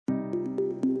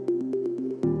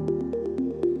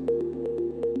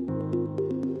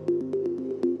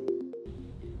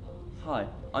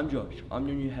I'm Josh, I'm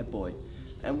your new head boy,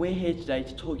 and we're here today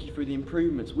to talk you through the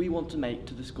improvements we want to make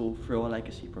to the school through our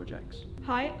legacy projects.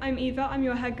 Hi, I'm Eva, I'm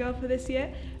your head girl for this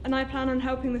year, and I plan on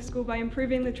helping the school by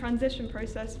improving the transition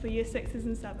process for year 6s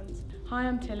and 7s. Hi,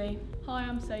 I'm Tilly. Hi,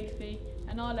 I'm Sophie,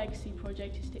 and our legacy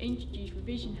project is to introduce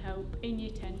revision help in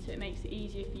year 10 so it makes it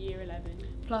easier for year 11.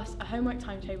 Plus a homework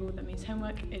timetable that means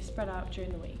homework is spread out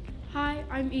during the week. Hi,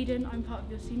 I'm Eden, I'm part of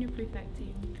the senior prefect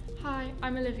team. Hi,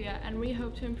 I'm Olivia, and we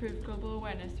hope to improve global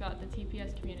awareness throughout the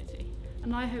TPS community.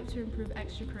 And I hope to improve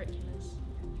extracurriculars.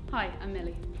 Hi, I'm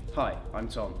Millie. Hi, I'm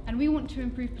Tom. And we want to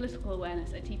improve political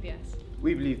awareness at TPS.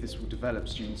 We believe this will develop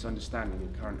students' understanding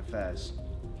of current affairs.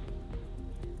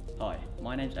 Hi,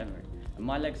 my name's Emery, and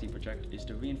my legacy project is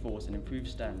to reinforce and improve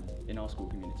STEM in our school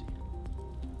community.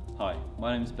 Hi,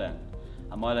 my name's Ben,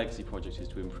 and my legacy project is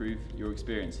to improve your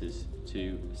experiences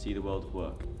to see the world of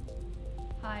work.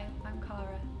 Hi, I'm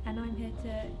Cara, and I'm here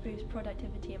to boost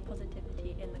productivity and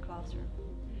positivity in the classroom.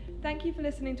 Thank you for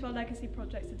listening to our legacy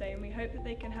projects today, and we hope that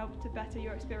they can help to better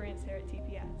your experience here at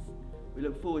TPS. We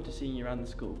look forward to seeing you around the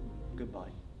school. Goodbye.